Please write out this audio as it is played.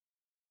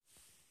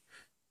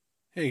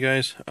Hey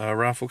guys,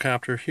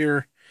 Rafflecopter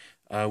here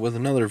with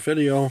another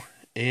video,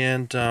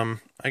 and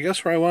I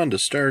guess where I wanted to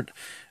start,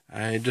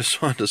 I just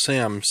wanted to say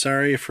I'm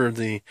sorry for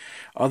the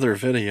other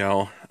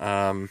video.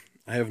 I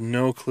have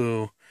no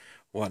clue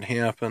what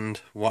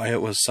happened, why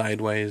it was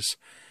sideways,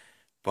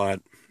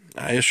 but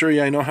I assure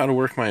you I know how to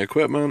work my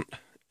equipment,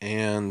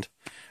 and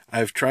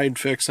I've tried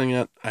fixing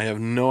it. I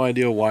have no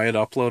idea why it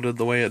uploaded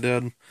the way it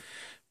did,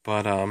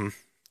 but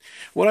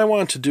what I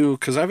want to do,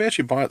 because I've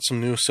actually bought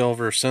some new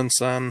silver since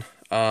then,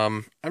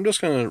 I'm just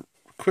going to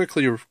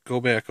quickly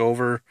go back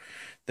over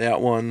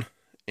that one,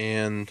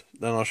 and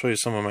then I'll show you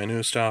some of my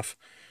new stuff,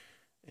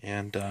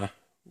 and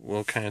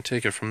we'll kind of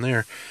take it from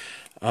there.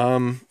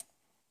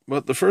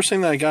 But the first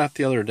thing that I got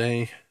the other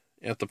day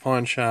at the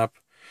pawn shop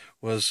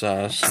was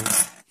some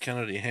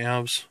Kennedy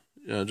halves,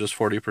 just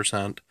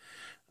 40%,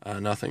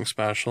 nothing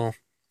special.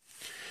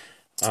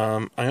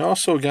 I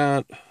also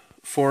got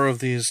 4 of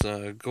these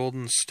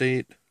Golden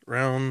State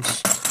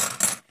rounds.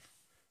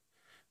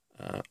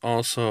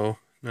 Also,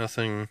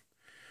 nothing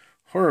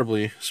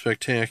horribly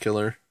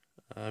spectacular.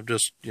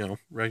 Just,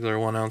 regular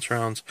 1-ounce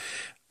rounds.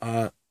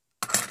 I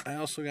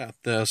also got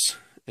this.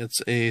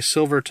 It's a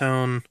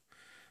Silvertown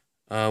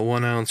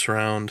 1-ounce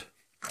round.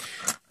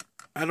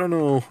 I don't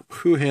know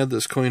who had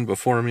this coin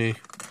before me,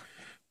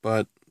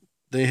 but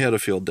they had a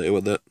field day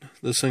with it.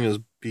 This thing is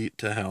beat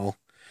to hell.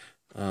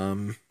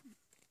 I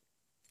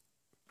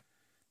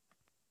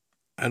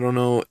don't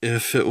know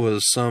if it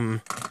was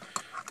some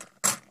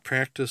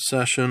practice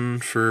session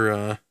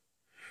for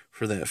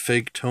that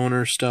fake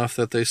toner stuff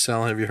that they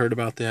sell. Have you heard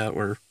about that?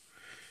 Where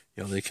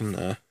they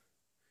can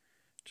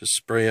just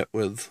spray it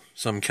with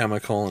some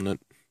chemical and it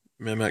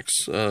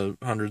mimics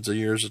hundreds of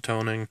years of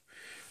toning.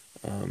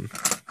 And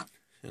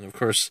of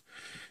course,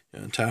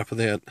 on top of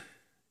that,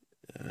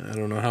 I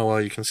don't know how well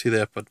you can see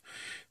that, but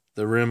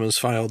the rim is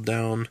filed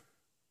down,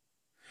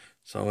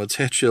 so it's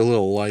actually a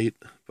little light,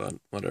 but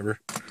whatever.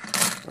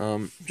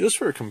 Just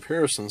for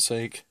comparison's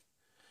sake,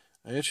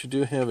 I actually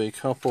do have a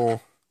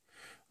couple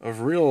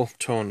of real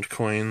toned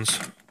coins.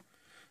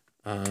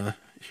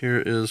 Here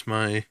is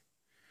my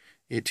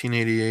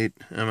 1888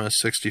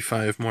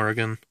 MS65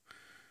 Morgan.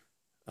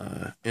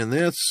 And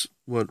that's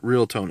what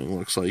real toning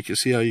looks like. You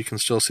see how you can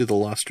still see the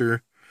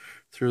luster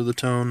through the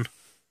tone?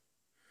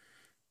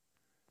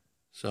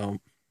 So,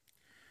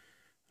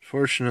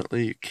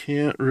 fortunately, you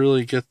can't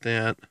really get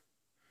that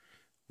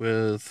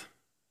with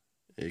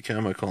a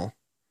chemical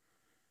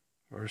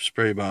or a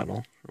spray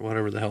bottle or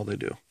whatever the hell they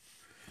do.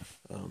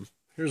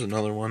 Here's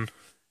another one.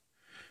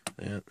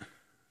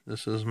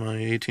 This is my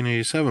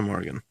 1887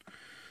 Morgan.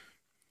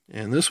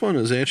 And this one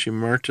is actually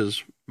marked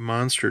as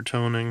monster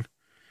toning.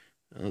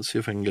 Let's see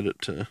if I can get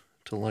it to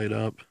light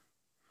up.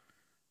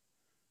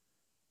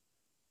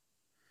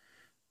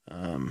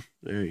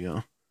 There you go.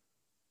 You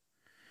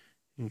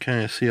can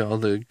kind of see all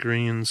the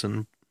greens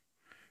and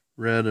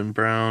red and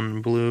brown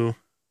and blue.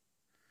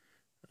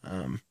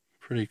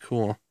 Pretty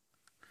cool.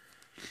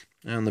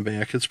 And on the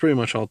back, it's pretty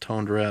much all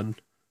toned red-ish.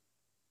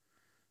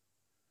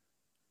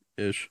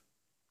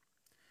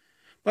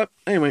 But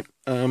anyway,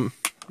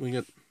 we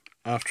get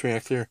off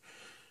track there.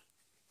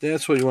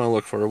 That's what you want to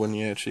look for when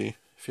you if you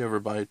ever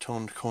buy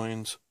toned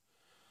coins.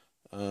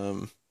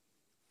 The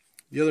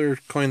other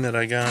coin that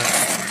I got,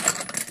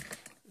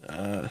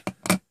 I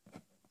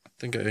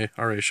think I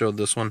already showed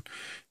this one.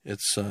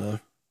 It's, oh,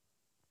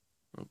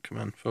 come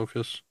on,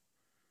 focus.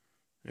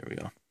 There we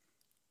go.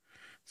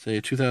 It's a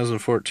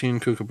 2014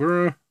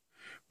 Kookaburra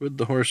with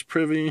the horse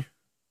privy.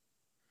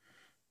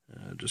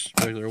 Just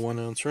regular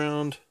 1-ounce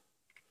round.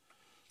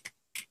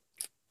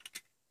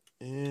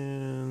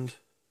 And,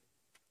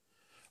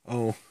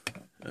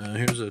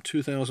 here's a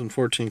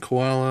 2014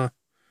 Koala.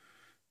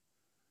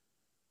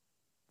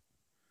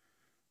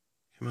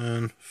 Come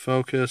on,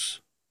 focus.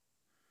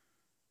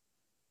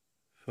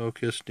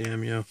 Focus,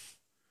 damn you.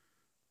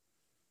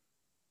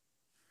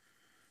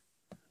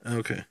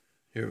 Okay,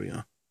 here we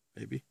go.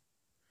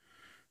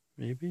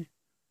 Maybe.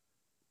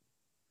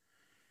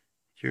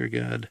 Dear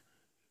God,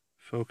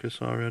 focus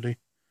already.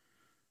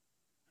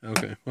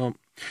 Okay, well,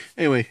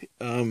 anyway,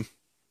 I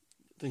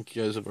think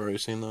you guys have already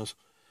seen those.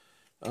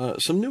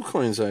 Some new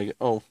coins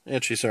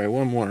actually, sorry,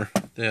 one more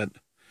that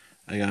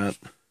I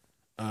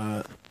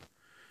got.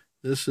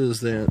 This is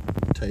that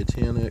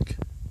Titanic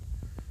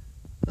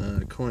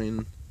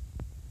coin.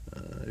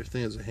 I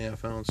think it's a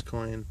 1/2-ounce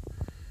coin,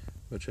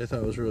 which I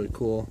thought was really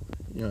cool.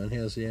 It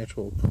has the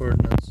actual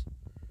coordinates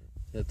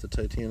that the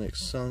Titanic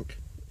sunk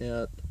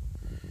at.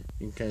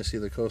 You can kind of see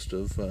the coast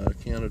of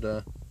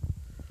Canada.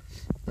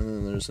 And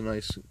then there's a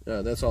nice,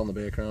 that's all in the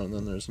background, and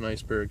then there's an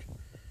iceberg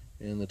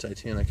and the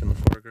Titanic in the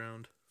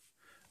foreground.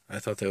 I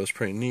thought that was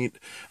pretty neat.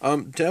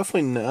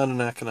 Definitely not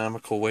an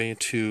economical way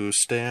to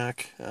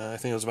stack. I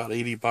think it was about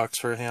 $80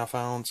 for a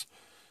 1/2-ounce.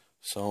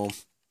 So,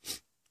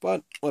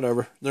 but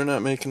whatever. They're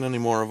not making any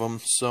more of them.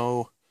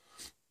 So,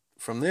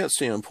 from that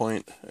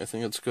standpoint, I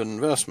think it's a good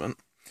investment.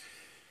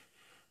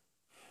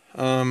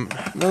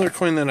 Another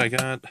coin that I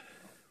got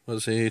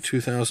was a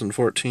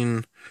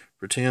 2014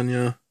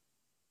 Britannia.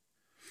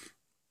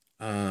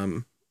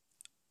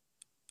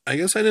 I I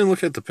guess I didn't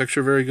look at the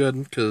picture very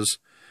good because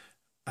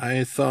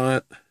I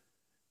thought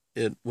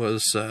it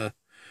was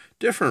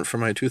different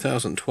from my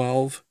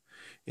 2012.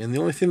 And the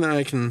only thing that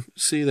I can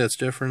see that's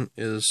different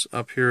is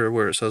up here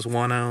where it says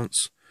 1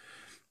 ounce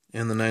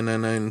and the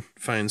 999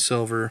 fine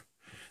silver.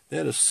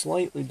 That is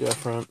slightly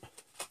different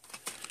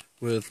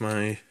with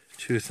my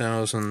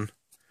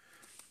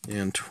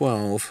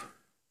 2012,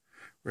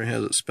 where it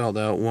has it spelled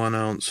out 1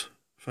 ounce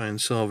fine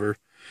silver.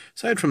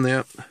 Aside from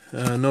that,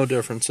 no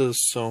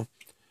differences, so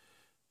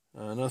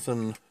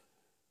nothing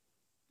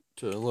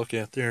to look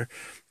at there.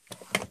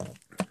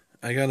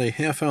 I got a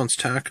 1/2 ounce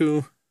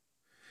Taku,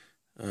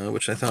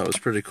 which I thought was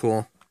pretty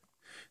cool.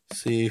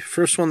 It's the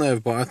first one that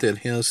I've bought that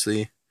has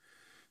the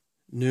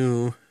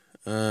new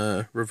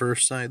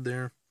reverse side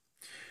there.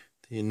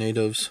 The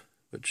natives,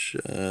 which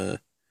I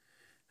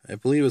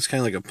believe is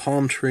kind of like a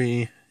palm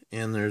tree,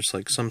 and there's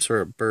like some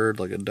sort of bird,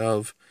 like a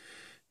dove,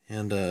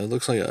 and it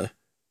looks like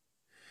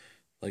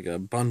a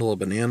bundle of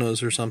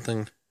bananas or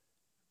something.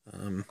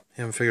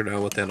 Haven't figured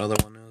out what that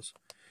other one is.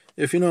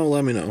 If you know,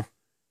 let me know.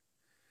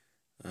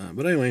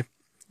 But anyway,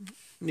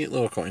 neat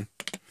little coin.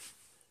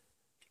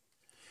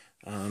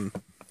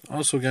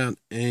 Also got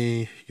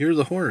a You're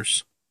the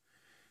Horse,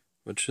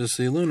 which is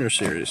the Lunar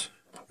Series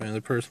by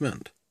the Perth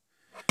Mint.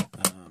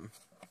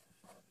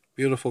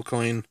 Beautiful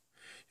coin.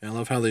 I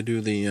love how they do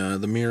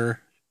the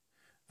mirror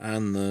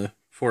on the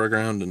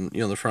foreground and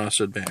the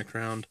frosted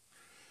background.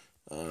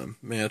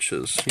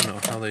 Matches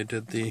how they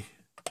did the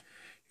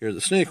Year of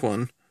the Snake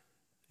one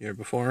year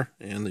before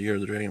and the Year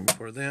of the Dragon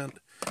before that.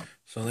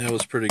 So that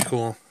was pretty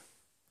cool.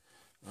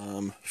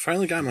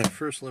 Finally got my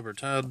first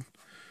Libertad,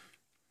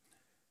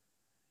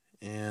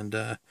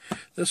 and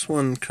this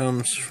one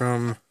comes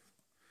from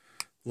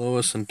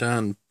Lois and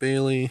Don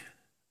Bailey,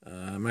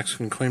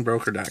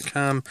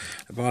 MexicanCoinBroker.com.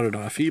 I bought it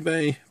off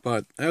eBay,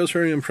 but I was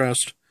very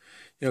impressed.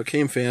 It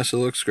came fast, it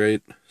looks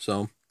great.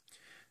 So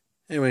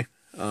anyway,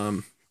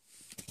 that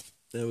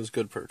was a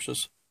good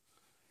purchase.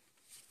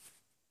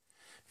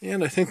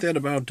 And I think that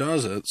about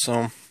does it.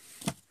 So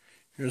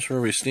here's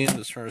where we stand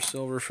as far as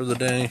silver for the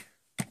day.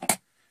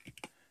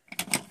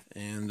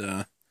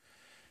 And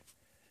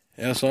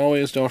as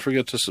always, don't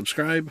forget to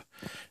subscribe.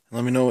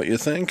 Let me know what you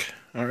think.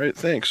 Alright,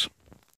 thanks.